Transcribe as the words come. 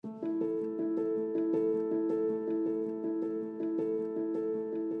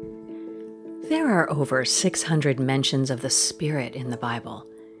There are over 600 mentions of the Spirit in the Bible,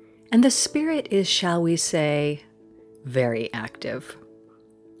 and the Spirit is, shall we say, very active.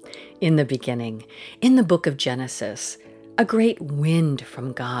 In the beginning, in the book of Genesis, a great wind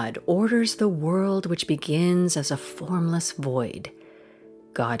from God orders the world which begins as a formless void.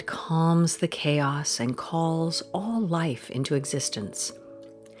 God calms the chaos and calls all life into existence.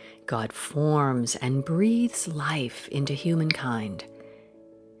 God forms and breathes life into humankind.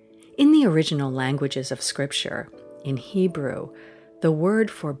 In the original languages of Scripture, in Hebrew, the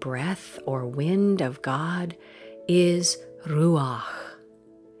word for breath or wind of God is ruach.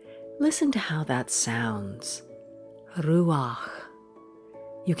 Listen to how that sounds. Ruach.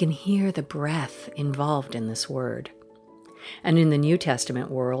 You can hear the breath involved in this word. And in the New Testament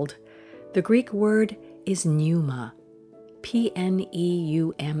world, the Greek word is pneuma. P-N-E-U-M-A.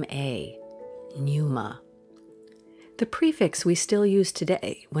 Pneuma. The prefix we still use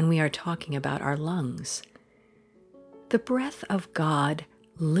today when we are talking about our lungs. The breath of God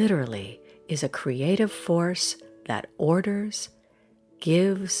literally is a creative force that orders,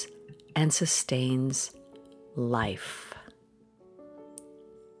 gives, and sustains life.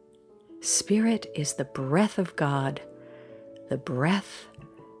 Spirit is the breath of God, the breath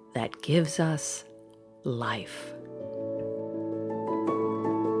that gives us life.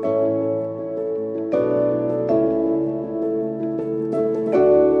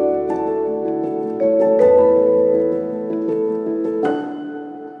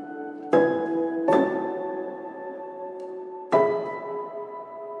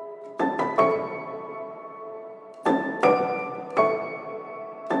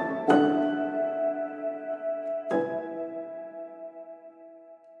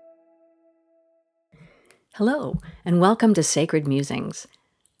 Hello, and welcome to Sacred Musings,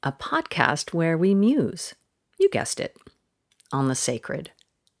 a podcast where we muse, you guessed it, on the sacred.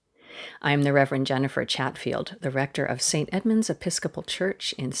 I am the Reverend Jennifer Chatfield, the rector of St. Edmund's Episcopal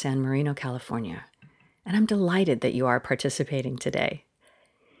Church in San Marino, California, and I'm delighted that you are participating today.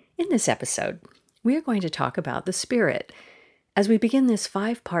 In this episode, we are going to talk about the Spirit as we begin this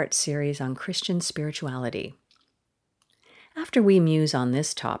 5-part series on Christian spirituality. After we muse on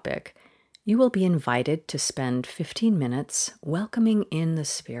this topic, you will be invited to spend 15 minutes welcoming in the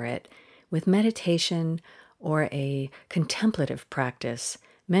Spirit with meditation or a contemplative practice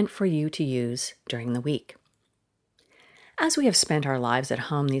meant for you to use during the week. As we have spent our lives at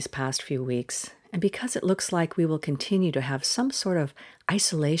home these past few weeks, and because it looks like we will continue to have some sort of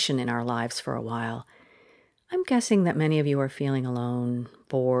isolation in our lives for a while, I'm guessing that many of you are feeling alone,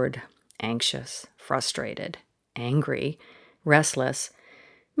 bored, anxious, frustrated, angry, restless,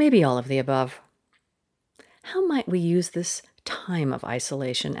 maybe all of the above. How might we use this time of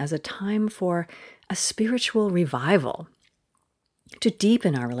isolation as a time for a spiritual revival, to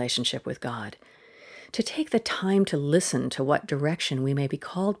deepen our relationship with God, to take the time to listen to what direction we may be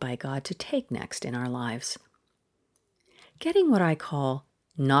called by God to take next in our lives? Getting what I call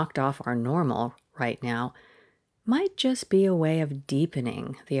knocked off our normal right now might just be a way of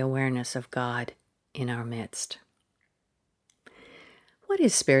deepening the awareness of God in our midst. What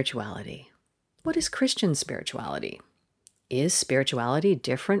is spirituality? What is Christian spirituality? Is spirituality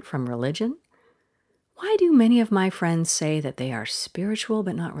different from religion? Why do many of my friends say that they are spiritual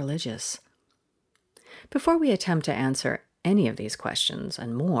but not religious? Before we attempt to answer any of these questions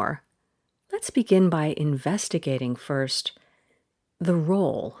and more, let's begin by investigating first the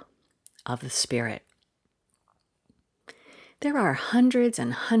role of the Spirit. There are hundreds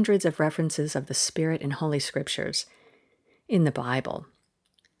and hundreds of references of the Spirit in Holy Scriptures in the Bible.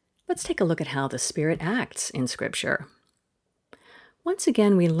 Let's take a look at how the Spirit acts in Scripture. Once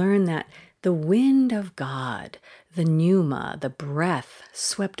again, we learn that the wind of God, the pneuma, the breath,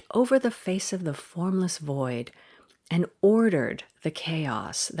 swept over the face of the formless void and ordered the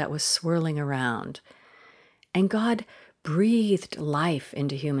chaos that was swirling around. And God breathed life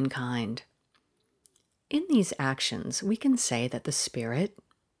into humankind. In these actions, we can say that the Spirit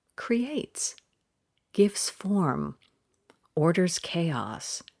creates, gives form, orders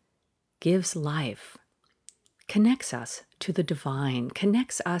chaos, gives life, connects us to the divine,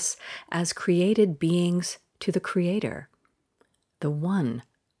 connects us as created beings to the Creator, the one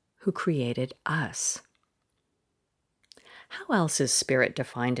who created us. How else is Spirit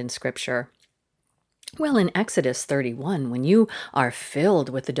defined in Scripture? Well, in Exodus 31, when you are filled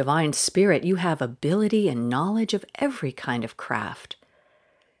with the divine Spirit, you have ability and knowledge of every kind of craft.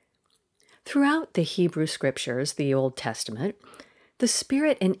 Throughout the Hebrew Scriptures, the Old Testament, the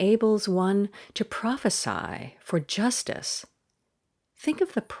Spirit enables one to prophesy for justice. Think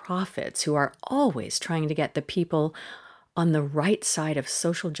of the prophets who are always trying to get the people on the right side of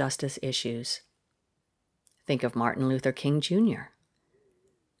social justice issues. Think of Martin Luther King Jr.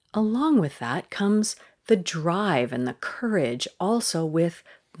 Along with that comes the drive and the courage, also with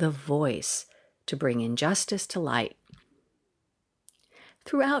the voice, to bring injustice to light.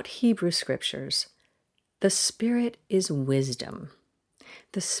 Throughout Hebrew scriptures, the Spirit is wisdom.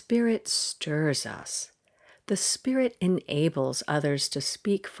 The Spirit stirs us. The Spirit enables others to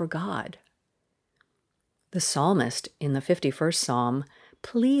speak for God. The psalmist in the 51st Psalm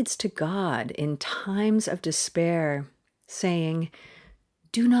pleads to God in times of despair, saying,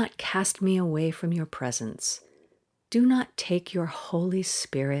 "Do not cast me away from your presence. Do not take your Holy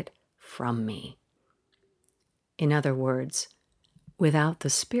Spirit from me." In other words, without the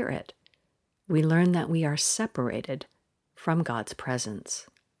Spirit, we learn that we are separated from God's presence.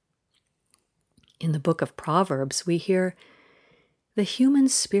 In the book of Proverbs, we hear, "The human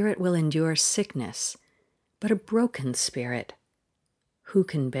spirit will endure sickness, but a broken spirit, who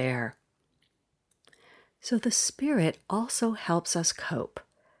can bear?" So the Spirit also helps us cope,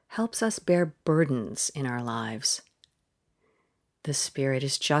 helps us bear burdens in our lives. The Spirit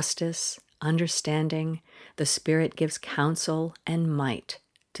is justice, understanding. The Spirit gives counsel and might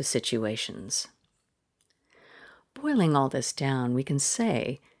to situations. Boiling all this down, we can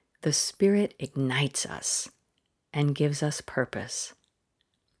say the Spirit ignites us and gives us purpose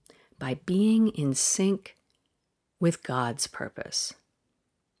by being in sync with God's purpose.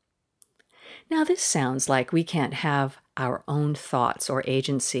 Now, this sounds like we can't have our own thoughts or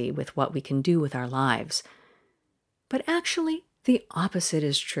agency with what we can do with our lives. But actually, the opposite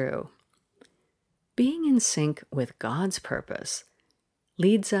is true. Being in sync with God's purpose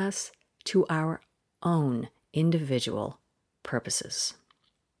leads us to our own individual purposes.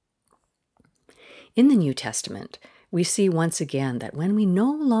 In the New Testament, we see once again that when we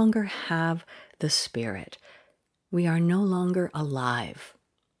no longer have the Spirit, we are no longer alive.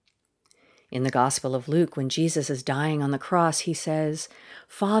 In the Gospel of Luke, when Jesus is dying on the cross, he says,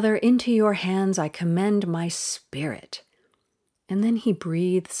 "Father, into your hands I commend my spirit." And then he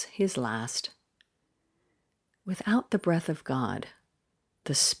breathes his last. Without the breath of God,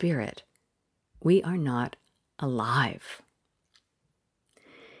 the Spirit, we are not alive.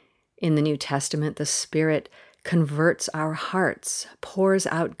 In the New Testament, the Spirit converts our hearts, pours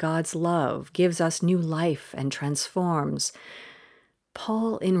out God's love, gives us new life, and transforms.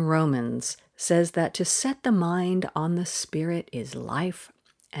 Paul in Romans says that to set the mind on the Spirit is life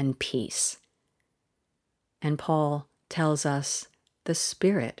and peace. And Paul tells us the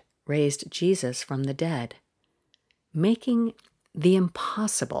Spirit raised Jesus from the dead, making the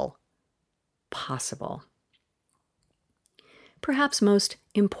impossible possible. Perhaps most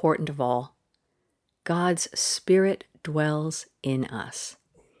important of all, God's Spirit dwells in us.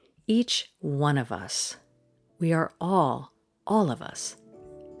 Each one of us. We are all of us,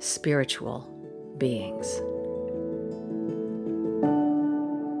 spiritual beings.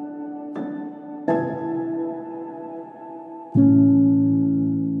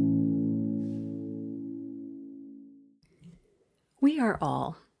 We are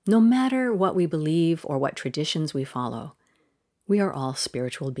all, no matter what we believe or what traditions we follow, we are all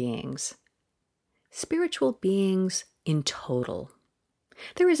spiritual beings. Spiritual beings in total.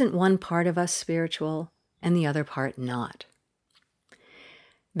 There isn't one part of us spiritual and the other part not.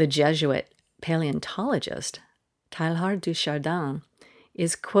 The Jesuit paleontologist Teilhard de Chardin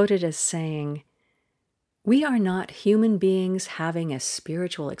is quoted as saying, "We are not human beings having a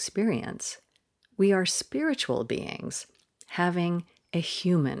spiritual experience. We are spiritual beings having a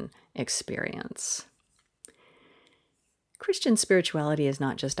human experience." Christian spirituality is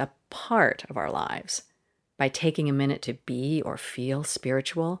not just a part of our lives. By taking a minute to be or feel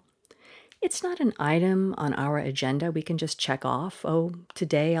spiritual, it's not an item on our agenda we can just check off. "Oh,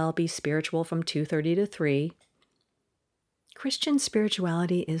 today I'll be spiritual from 2:30 to 3. Christian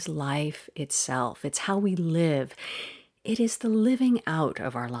spirituality is life itself. It's how we live. It is the living out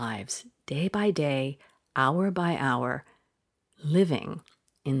of our lives, day by day, hour by hour, living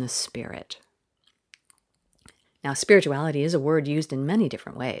in the Spirit. Now, spirituality is a word used in many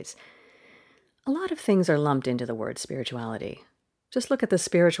different ways. A lot of things are lumped into the word spirituality. Just look at the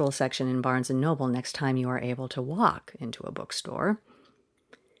spiritual section in Barnes & Noble next time you are able to walk into a bookstore.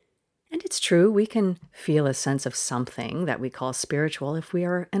 And it's true, we can feel a sense of something that we call spiritual if we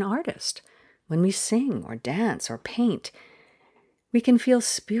are an artist, when we sing or dance or paint. We can feel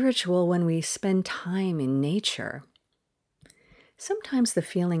spiritual when we spend time in nature. Sometimes the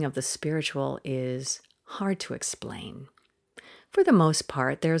feeling of the spiritual is hard to explain. For the most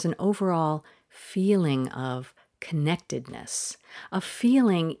part, there's an overall feeling of connectedness, a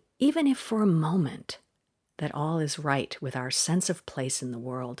feeling, even if for a moment, that all is right with our sense of place in the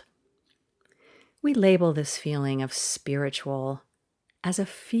world. We label this feeling of spiritual as a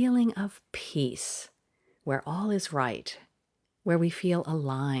feeling of peace, where all is right, where we feel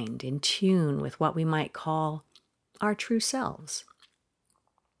aligned, in tune with what we might call our true selves.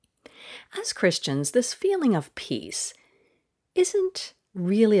 As Christians, this feeling of peace isn't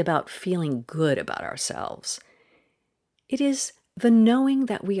really about feeling good about ourselves. It is the knowing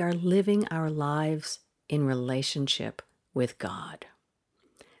that we are living our lives in relationship with God.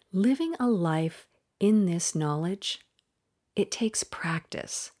 Living a life in this knowledge, it takes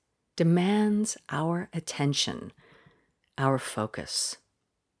practice, demands our attention, our focus.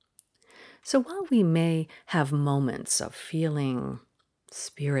 So while we may have moments of feeling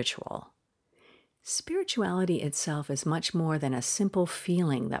spiritual, spirituality itself is much more than a simple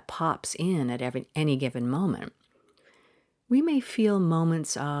feeling that pops in at any given moment. We may feel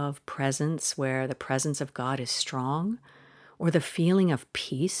moments of presence where the presence of God is strong, or the feeling of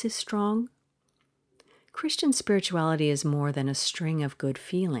peace is strong. Christian spirituality is more than a string of good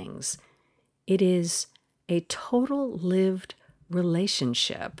feelings. It is a total lived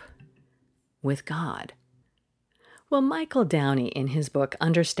relationship with God. Well, Michael Downey, in his book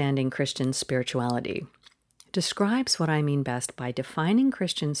Understanding Christian Spirituality, describes what I mean best by defining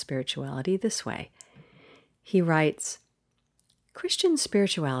Christian spirituality this way. He writes, Christian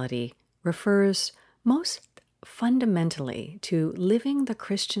spirituality refers most fundamentally to living the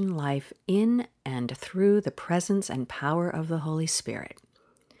Christian life in and through the presence and power of the Holy Spirit.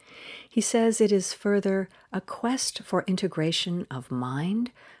 He says it is further a quest for integration of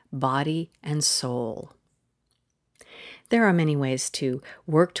mind, body, and soul. There are many ways to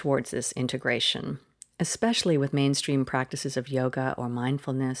work towards this integration, especially with mainstream practices of yoga or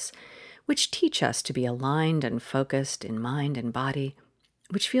mindfulness, which teach us to be aligned and focused in mind and body,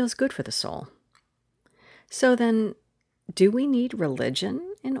 which feels good for the soul. So then, do we need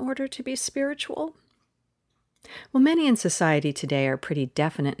religion in order to be spiritual? Well, many in society today are pretty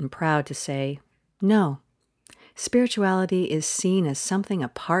definite and proud to say, no. Spirituality is seen as something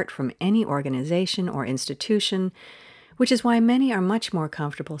apart from any organization or institution, which is why many are much more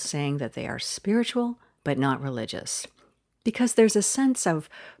comfortable saying that they are spiritual but not religious. Because there's a sense of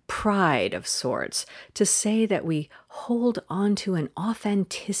pride of sorts to say that we hold on to an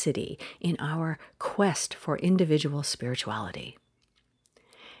authenticity in our quest for individual spirituality.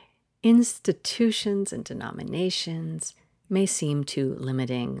 Institutions and denominations may seem too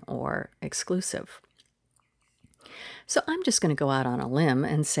limiting or exclusive. So I'm just going to go out on a limb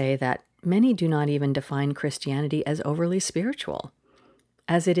and say that many do not even define Christianity as overly spiritual,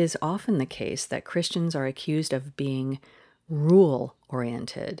 as it is often the case that Christians are accused of being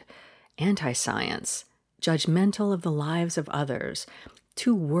rule-oriented, anti-science, judgmental of the lives of others,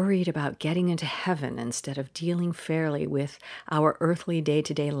 too worried about getting into heaven instead of dealing fairly with our earthly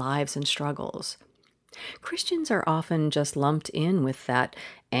day-to-day lives and struggles. Christians are often just lumped in with that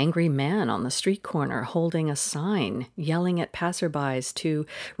angry man on the street corner holding a sign, yelling at passerbys to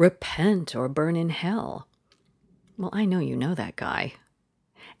repent or burn in hell. Well, I know you know that guy.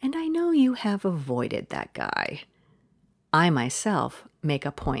 And I know you have avoided that guy. I myself make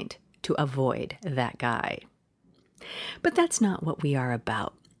a point to avoid that guy. But that's not what we are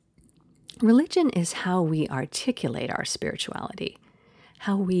about. Religion is how we articulate our spirituality,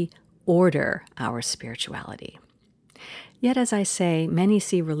 how we order our spirituality. Yet, as I say, many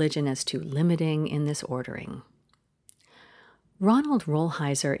see religion as too limiting in this ordering. Ronald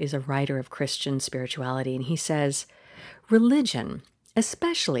Rolheiser is a writer of Christian spirituality, and he says, religion,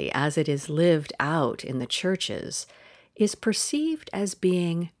 especially as it is lived out in the churches, is perceived as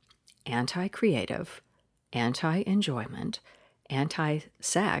being anti-creative, anti-enjoyment,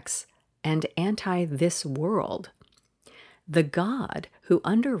 anti-sex, and anti-this world. The God who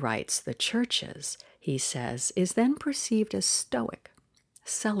underwrites the churches, he says, is then perceived as stoic,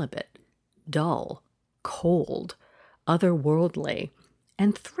 celibate, dull, cold, otherworldly,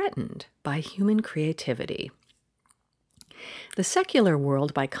 and threatened by human creativity. The secular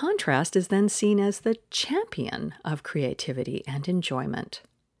world, by contrast, is then seen as the champion of creativity and enjoyment.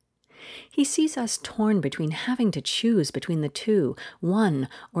 He sees us torn between having to choose between the two, one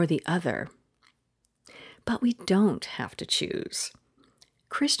or the other. But we don't have to choose.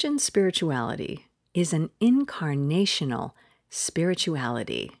 Christian spirituality is an incarnational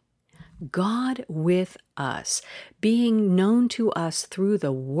spirituality. God with us, being known to us through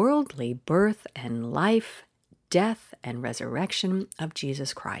the worldly birth and life, death and resurrection of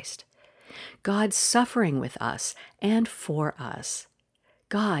Jesus Christ. God suffering with us and for us.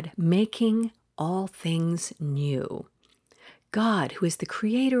 God making all things new. God, who is the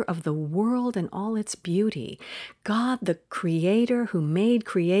creator of the world and all its beauty. God, the creator who made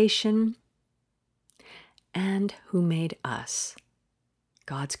creation and who made us,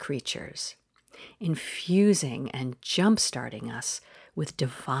 God's creatures, infusing and jump-starting us with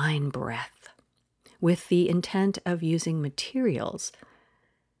divine breath, with the intent of using materials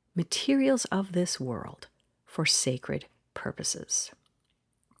of this world for sacred purposes.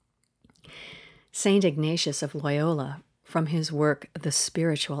 Saint Ignatius of Loyola, from his work The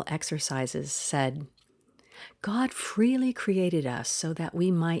Spiritual Exercises, said, God freely created us so that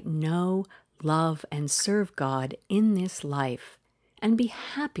we might know, love, and serve God in this life and be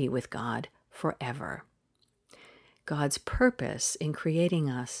happy with God forever. God's purpose in creating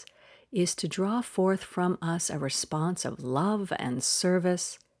us is to draw forth from us a response of love and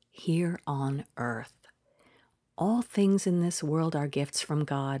service here on earth. All things in this world are gifts from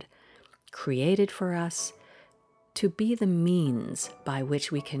God, created for us to be the means by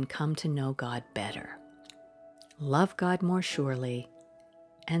which we can come to know God better, love God more surely,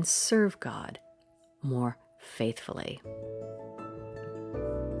 and serve God more faithfully.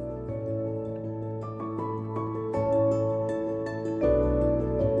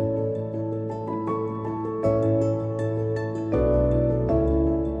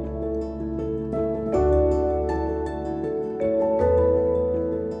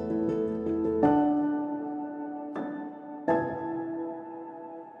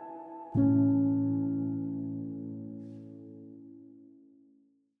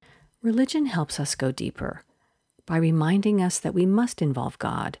 Religion helps us go deeper by reminding us that we must involve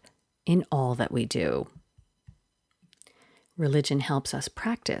God in all that we do. Religion helps us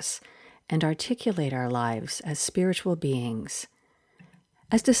practice and articulate our lives as spiritual beings.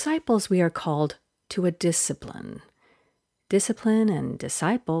 As disciples, we are called to a discipline. Discipline and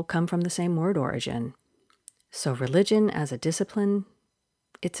disciple come from the same word origin. So religion as a discipline,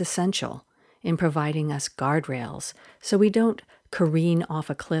 it's essential in providing us guardrails so we don't careen off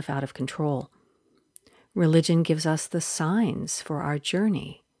a cliff out of control. Religion gives us the signs for our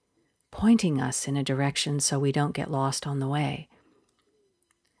journey, pointing us in a direction so we don't get lost on the way.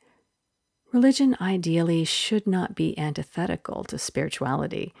 Religion ideally should not be antithetical to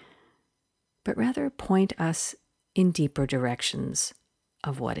spirituality, but rather point us in deeper directions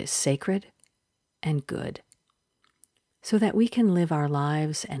of what is sacred and good, so that we can live our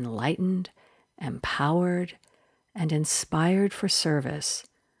lives enlightened, empowered, and inspired for service.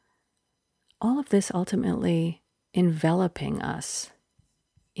 All of this ultimately enveloping us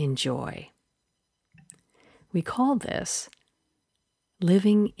in joy. We call this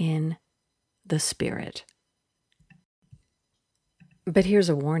living in the Spirit. But here's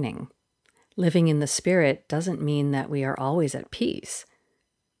a warning. Living in the Spirit doesn't mean that we are always at peace.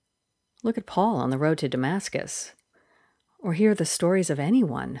 Look at Paul on the road to Damascus, or hear the stories of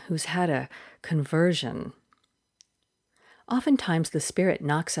anyone who's had a conversion. Oftentimes the Spirit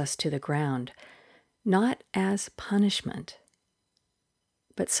knocks us to the ground, not as punishment,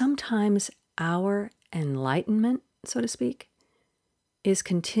 but sometimes our enlightenment, so to speak, is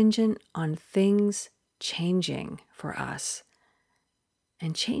contingent on things changing for us.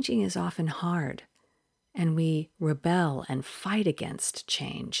 And changing is often hard, and we rebel and fight against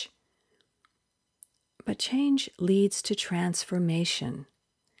change. But change leads to transformation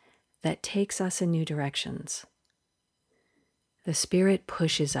that takes us in new directions. The Spirit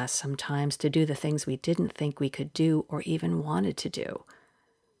pushes us sometimes to do the things we didn't think we could do or even wanted to do.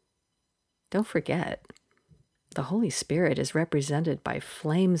 Don't forget, the Holy Spirit is represented by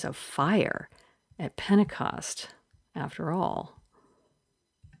flames of fire at Pentecost, after all.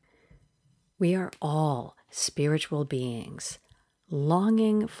 We are all spiritual beings,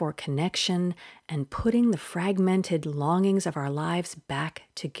 longing for connection and putting the fragmented longings of our lives back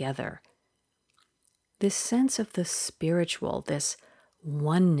together. This sense of the spiritual, this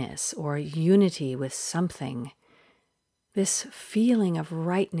oneness or unity with something, this feeling of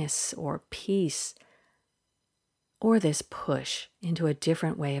rightness or peace, or this push into a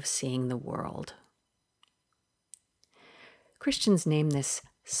different way of seeing the world. Christians name this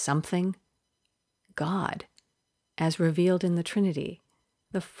something God, as revealed in the Trinity,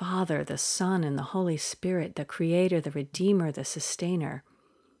 the Father, the Son, and the Holy Spirit, the Creator, the Redeemer, the Sustainer.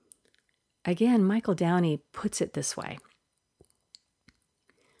 Again, Michael Downey puts it this way.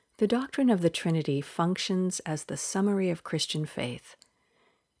 The doctrine of the Trinity functions as the summary of Christian faith,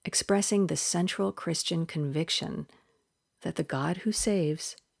 expressing the central Christian conviction that the God who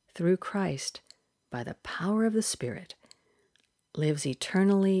saves, through Christ, by the power of the Spirit, lives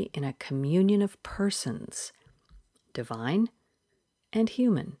eternally in a communion of persons, divine and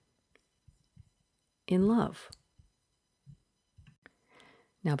human, in love.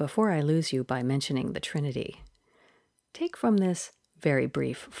 Now, before I lose you by mentioning the Trinity, take from this very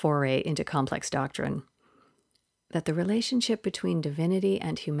brief foray into complex doctrine that the relationship between divinity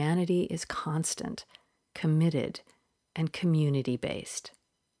and humanity is constant, committed, and community-based.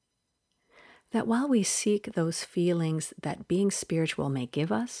 That while we seek those feelings that being spiritual may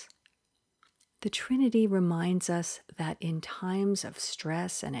give us, the Trinity reminds us that in times of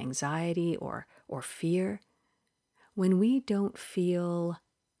stress and anxiety or fear, when we don't feel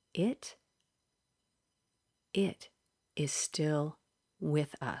it is still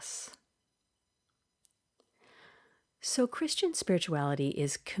with us. So Christian spirituality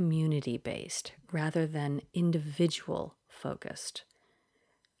is community-based rather than individual-focused.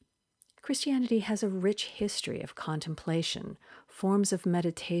 Christianity has a rich history of contemplation, forms of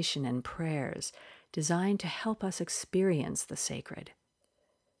meditation and prayers designed to help us experience the sacred,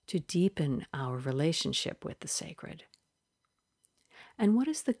 to deepen our relationship with the sacred. And what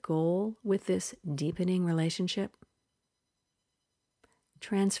is the goal with this deepening relationship?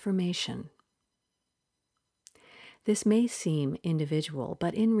 Transformation. This may seem individual,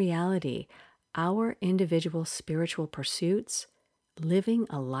 but in reality, our individual spiritual pursuits, living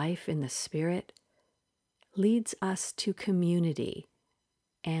a life in the Spirit, leads us to community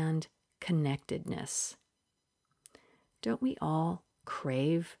and connectedness. Don't we all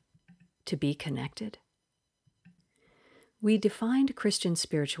crave to be connected? We defined Christian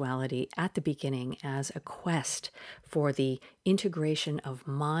spirituality at the beginning as a quest for the integration of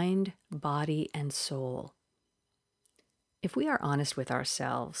mind, body, and soul. If we are honest with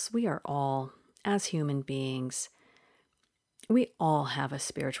ourselves, we are all, as human beings, we all have a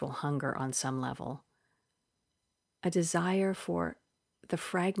spiritual hunger on some level, a desire for the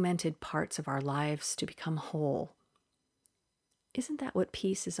fragmented parts of our lives to become whole. Isn't that what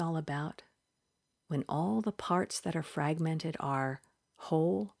peace is all about? When all the parts that are fragmented are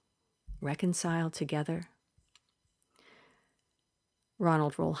whole, reconciled together?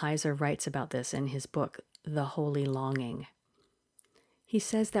 Ronald Rolheiser writes about this in his book, The Holy Longing. He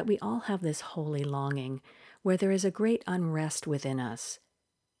says that we all have this holy longing where there is a great unrest within us.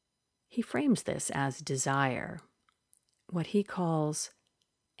 He frames this as desire, what he calls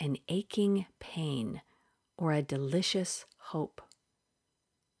an aching pain or a delicious hope.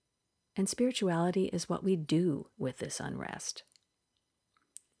 And spirituality is what we do with this unrest.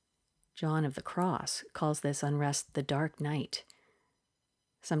 John of the Cross calls this unrest the dark night.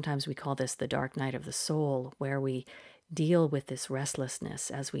 Sometimes we call this the dark night of the soul, where we deal with this restlessness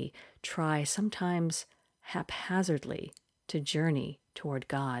as we try, sometimes haphazardly, to journey toward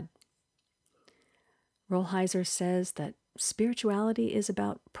God. Rolheiser says that spirituality is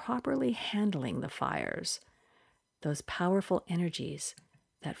about properly handling the fires, those powerful energies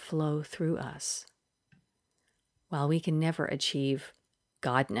that flow through us. While we can never achieve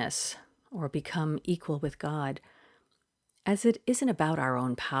godness or become equal with God, as it isn't about our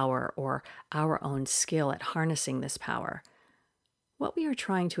own power or our own skill at harnessing this power, what we are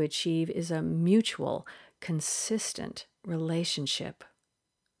trying to achieve is a mutual, consistent relationship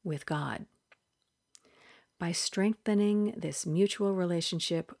with God. By strengthening this mutual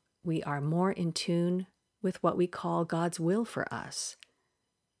relationship, we are more in tune with what we call God's will for us.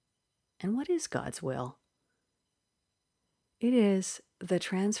 And what is God's will? It is the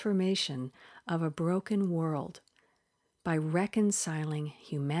transformation of a broken world by reconciling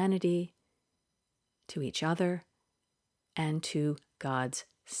humanity to each other and to God's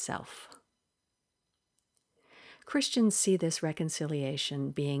self. Christians see this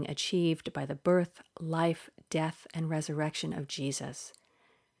reconciliation being achieved by the birth, life, death, and resurrection of Jesus.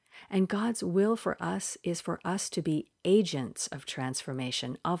 And God's will for us is for us to be agents of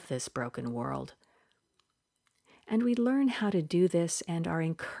transformation of this broken world. And we learn how to do this and are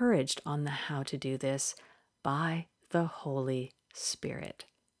encouraged on the how to do this by the Holy Spirit,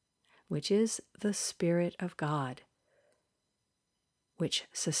 which is the Spirit of God, which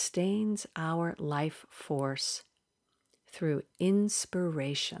sustains our life force through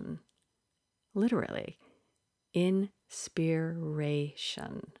inspiration. Literally, inspiration.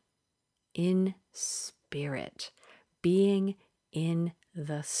 In spirit, being in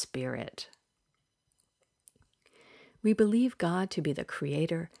the Spirit. We believe God to be the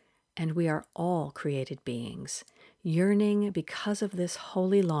Creator, and we are all created beings, yearning because of this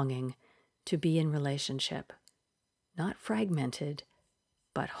holy longing to be in relationship, not fragmented,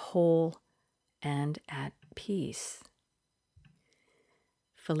 but whole and at peace.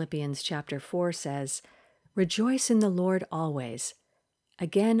 Philippians chapter 4 says, "Rejoice in the Lord always.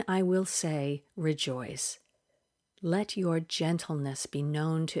 Again I will say, rejoice. Let your gentleness be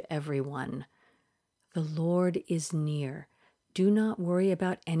known to everyone. The Lord is near. Do not worry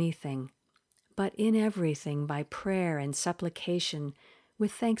about anything, but in everything by prayer and supplication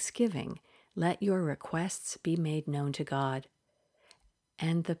with thanksgiving, let your requests be made known to God.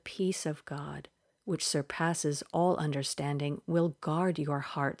 And the peace of God, which surpasses all understanding, will guard your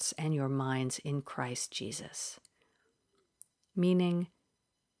hearts and your minds in Christ Jesus. Meaning,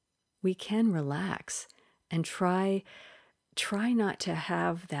 we can relax and try not to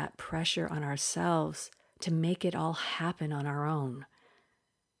have that pressure on ourselves to make it all happen on our own,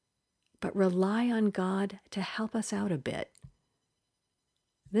 but rely on God to help us out a bit.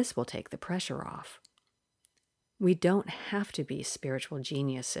 This will take the pressure off. We don't have to be spiritual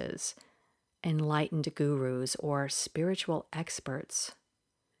geniuses, enlightened gurus, or spiritual experts.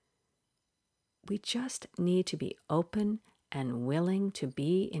 We just need to be open and willing to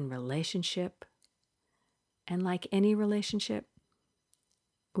be in relationship. And like any relationship,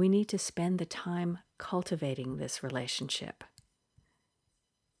 we need to spend the time cultivating this relationship.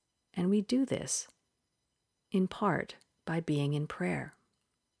 And we do this, in part, by being in prayer.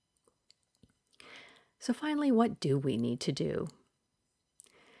 So finally, what do we need to do?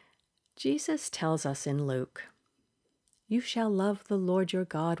 Jesus tells us in Luke, "You shall love the Lord your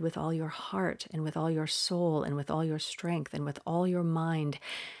God with all your heart and with all your soul and with all your strength and with all your mind,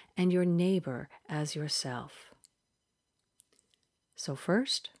 and your neighbor as yourself." So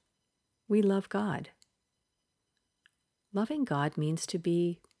first, we love God. Loving God means to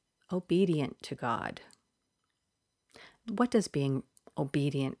be obedient to God. What does being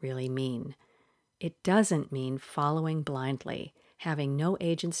obedient really mean? It doesn't mean following blindly, having no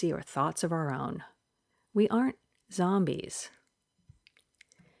agency or thoughts of our own. We aren't zombies.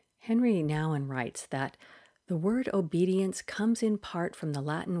 Henry Nouwen writes that the word obedience comes in part from the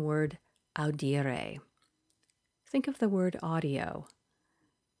Latin word audire. Think of the word audio.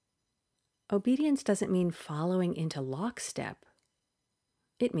 Obedience doesn't mean following into lockstep.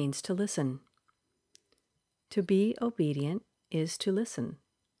 It means to listen. To be obedient is to listen.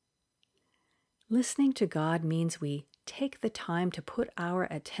 Listening to God means we take the time to put our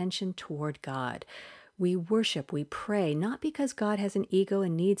attention toward God. We worship, we pray, not because God has an ego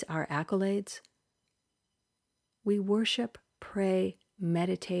and needs our accolades. We worship, pray,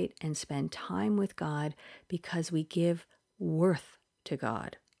 meditate, and spend time with God because we give worth to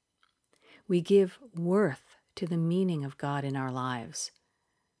God. We give worth to the meaning of God in our lives.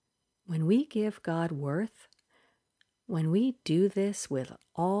 When we give God worth, when we do this with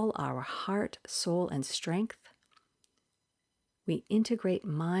all our heart, soul, and strength, we integrate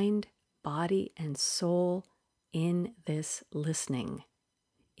mind, body, and soul in this listening,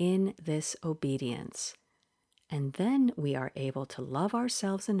 in this obedience. And then we are able to love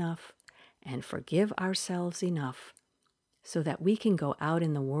ourselves enough and forgive ourselves enough so that we can go out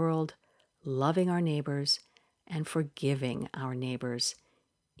in the world loving our neighbors and forgiving our neighbors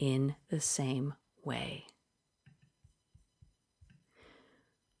in the same way.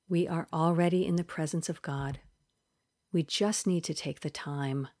 We are already in the presence of God. We just need to take the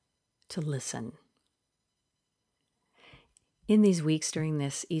time to listen. In these weeks during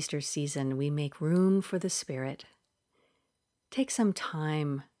this Easter season, we make room for the Spirit. Take some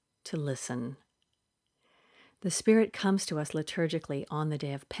time to listen. The Spirit comes to us liturgically on the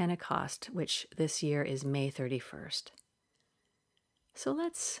day of Pentecost, which this year is May 31st. So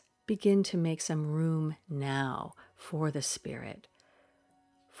let's begin to make some room now for the Spirit,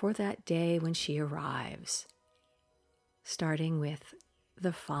 for that day when she arrives, starting with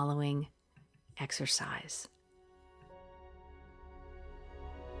the following exercise.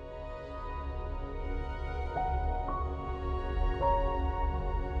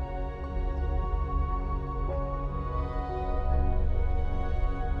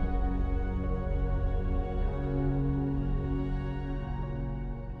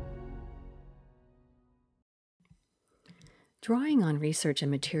 Drawing on research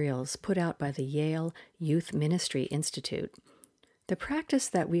and materials put out by the Yale Youth Ministry Institute, the practice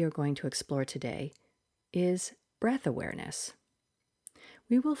that we are going to explore today is breath awareness.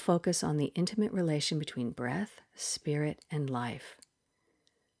 We will focus on the intimate relation between breath, spirit, and life.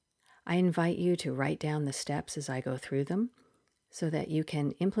 I invite you to write down the steps as I go through them so that you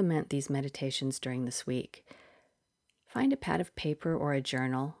can implement these meditations during this week. Find a pad of paper or a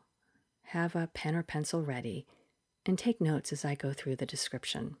journal, have a pen or pencil ready, and take notes as I go through the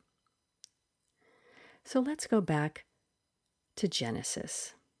description. So let's go back to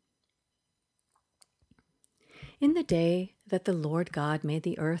Genesis. In the day that the Lord God made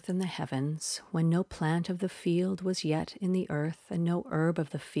the earth and the heavens, when no plant of the field was yet in the earth, and no herb of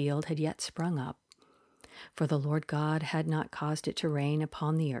the field had yet sprung up, for the Lord God had not caused it to rain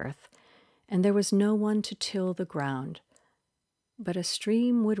upon the earth, and there was no one to till the ground, But a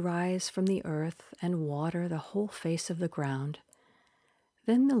stream would rise from the earth and water the whole face of the ground.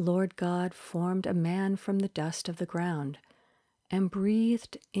 Then the Lord God formed a man from the dust of the ground and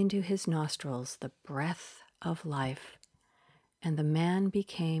breathed into his nostrils the breath of life, and the man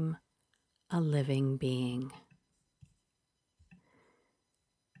became a living being.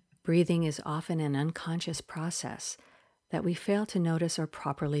 Breathing is often an unconscious process that we fail to notice or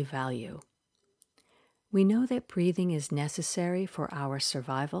properly value. We know that breathing is necessary for our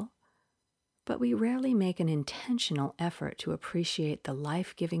survival, but we rarely make an intentional effort to appreciate the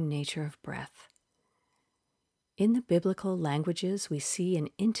life-giving nature of breath. In the biblical languages, we see an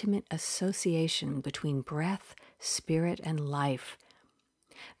intimate association between breath, spirit, and life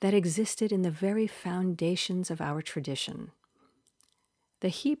that existed in the very foundations of our tradition. The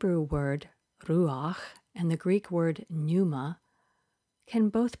Hebrew word ruach and the Greek word pneuma can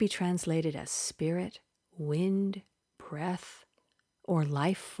both be translated as spirit, wind, breath, or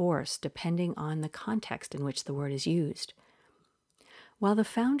life force, depending on the context in which the word is used. While the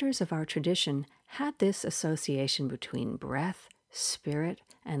founders of our tradition had this association between breath, spirit,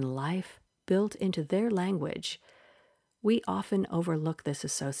 and life built into their language, we often overlook this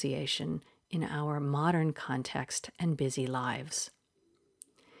association in our modern context and busy lives.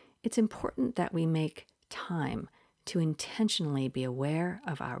 It's important that we make time to intentionally be aware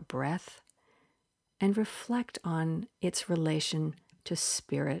of our breath and reflect on its relation to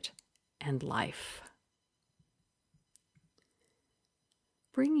spirit and life.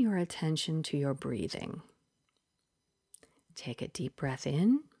 Bring your attention to your breathing. Take a deep breath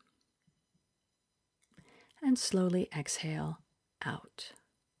in and slowly exhale out.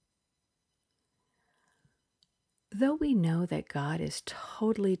 Though we know that God is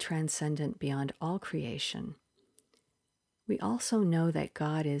totally transcendent beyond all creation, we also know that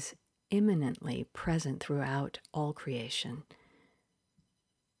God is immanently present throughout all creation.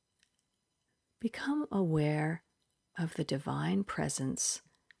 Become aware of the divine presence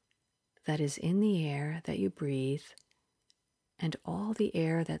that is in the air that you breathe and all the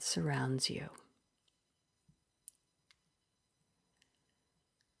air that surrounds you.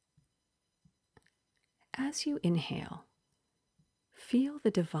 As you inhale, feel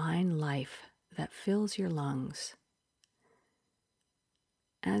the divine life that fills your lungs.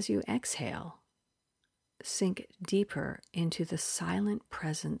 As you exhale, sink deeper into the silent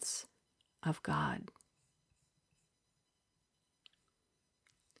presence of God.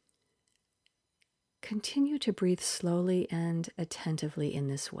 Continue to breathe slowly and attentively in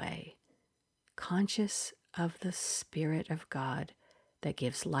this way, conscious of the Spirit of God that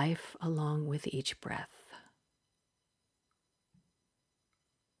gives life along with each breath.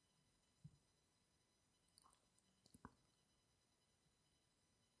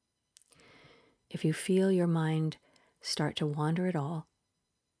 If you feel your mind start to wander at all,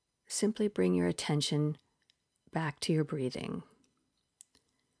 simply bring your attention back to your breathing,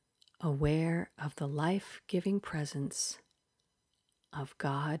 aware of the life-giving presence of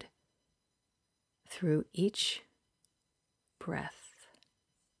God through each breath.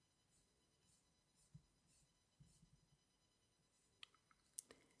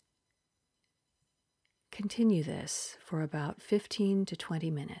 Continue this for about 15 to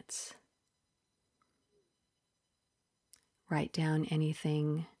 20 minutes. Write down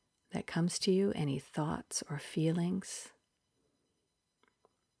anything that comes to you, any thoughts or feelings.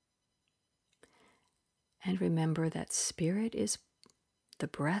 And remember that spirit is the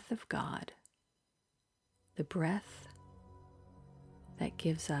breath of God, the breath that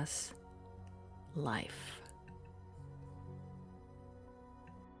gives us life.